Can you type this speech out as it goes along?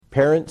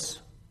Parents,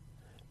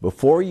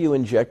 before you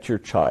inject your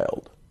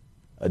child,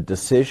 a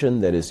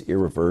decision that is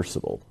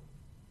irreversible,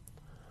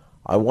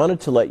 I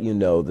wanted to let you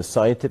know the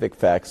scientific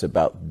facts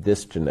about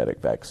this genetic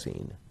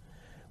vaccine,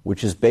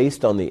 which is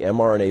based on the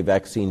mRNA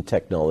vaccine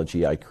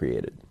technology I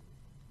created.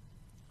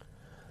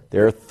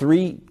 There are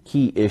 3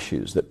 key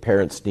issues that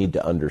parents need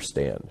to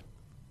understand.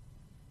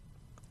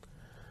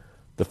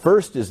 The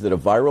first is that a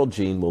viral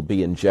gene will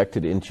be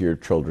injected into your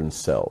children's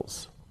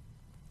cells.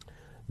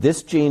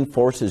 This gene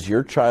forces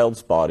your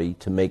child's body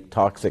to make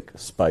toxic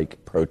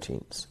spike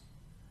proteins.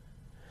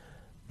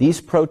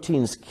 These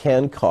proteins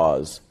can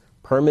cause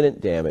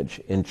permanent damage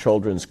in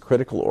children's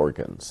critical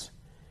organs,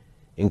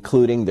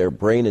 including their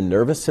brain and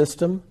nervous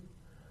system,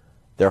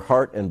 their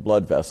heart and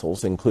blood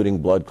vessels,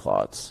 including blood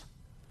clots,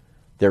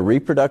 their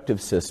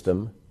reproductive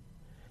system,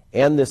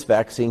 and this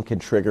vaccine can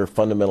trigger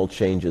fundamental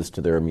changes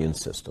to their immune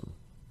system.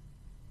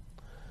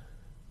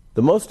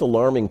 The most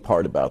alarming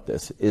part about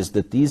this is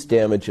that these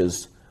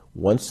damages,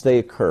 once they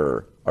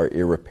occur, are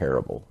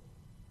irreparable.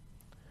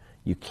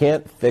 You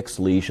can't fix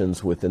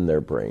lesions within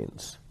their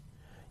brains.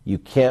 You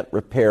can't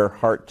repair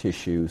heart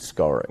tissue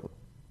scarring.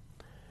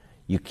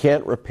 You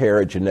can't repair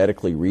a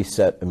genetically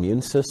reset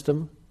immune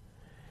system.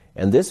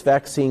 And this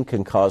vaccine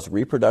can cause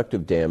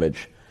reproductive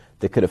damage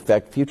that could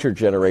affect future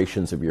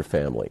generations of your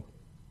family.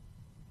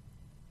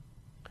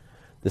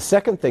 The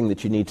second thing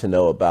that you need to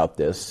know about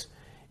this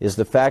is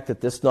the fact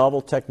that this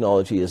novel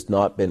technology has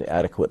not been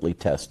adequately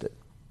tested.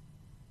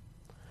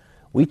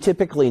 We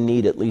typically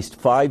need at least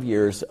 5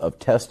 years of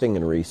testing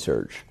and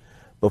research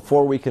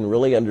before we can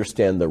really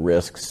understand the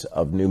risks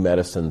of new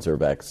medicines or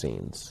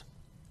vaccines.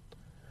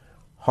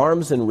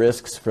 Harms and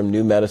risks from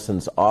new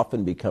medicines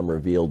often become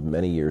revealed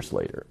many years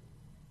later.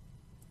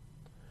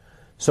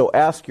 So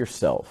ask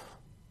yourself,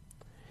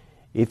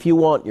 if you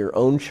want your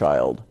own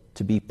child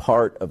to be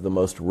part of the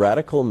most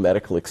radical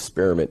medical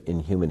experiment in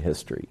human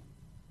history.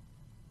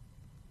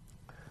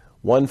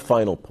 One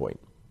final point.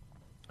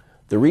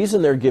 The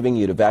reason they're giving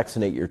you to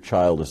vaccinate your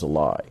child is a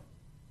lie.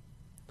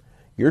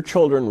 Your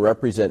children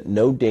represent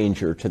no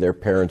danger to their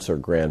parents or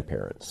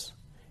grandparents.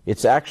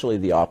 It's actually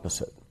the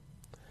opposite.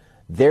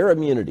 Their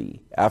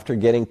immunity after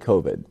getting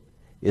COVID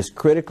is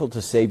critical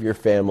to save your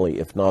family,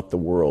 if not the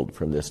world,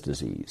 from this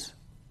disease.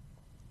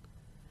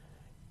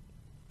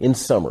 In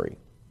summary,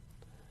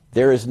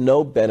 there is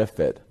no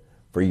benefit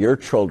for your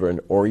children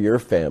or your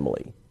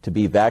family to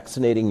be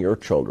vaccinating your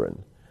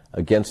children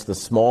against the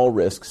small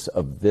risks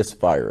of this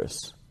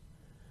virus,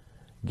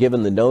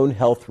 given the known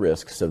health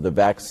risks of the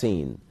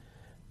vaccine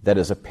that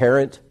as a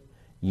parent,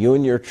 you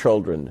and your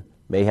children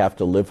may have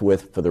to live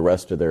with for the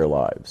rest of their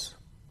lives.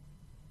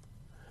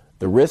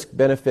 The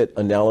risk-benefit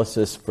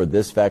analysis for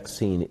this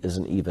vaccine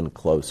isn't even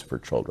close for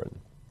children.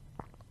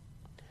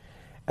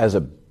 As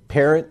a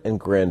parent and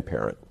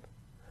grandparent,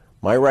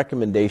 my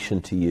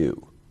recommendation to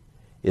you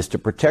is to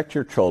protect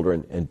your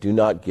children and do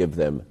not give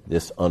them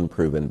this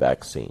unproven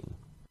vaccine.